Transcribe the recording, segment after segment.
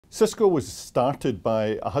Cisco was started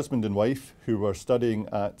by a husband and wife who were studying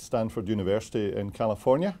at Stanford University in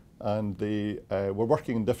California, and they were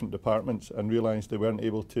working in different departments and realised they weren't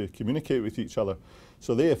able to communicate with each other.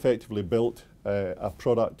 So they effectively built a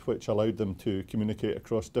product which allowed them to communicate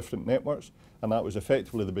across different networks, and that was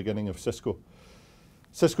effectively the beginning of Cisco.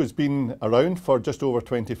 Cisco's been around for just over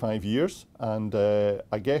 25 years, and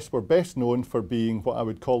I guess we're best known for being what I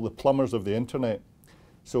would call the plumbers of the internet.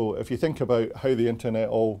 So if you think about how the internet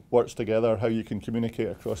all works together, how you can communicate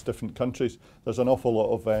across different countries, there's an awful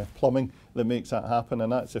lot of plumbing that makes that happen,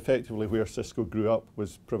 and that's effectively where Cisco grew up,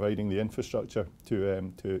 was providing the infrastructure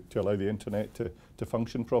to allow the internet to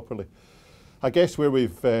function properly. I guess where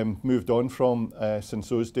we've moved on from since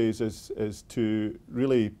those days is to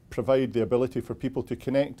really provide the ability for people to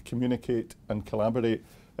connect, communicate and collaborate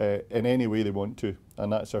in any way they want to,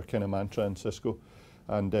 and that's our kind of mantra in Cisco.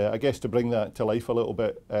 And I guess to bring that to life a little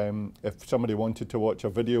bit, if somebody wanted to watch a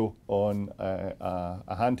video on a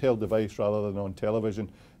handheld device rather than on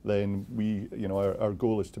television, then our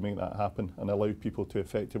goal is to make that happen and allow people to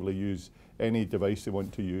effectively use any device they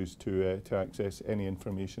want to use to access any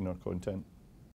information or content.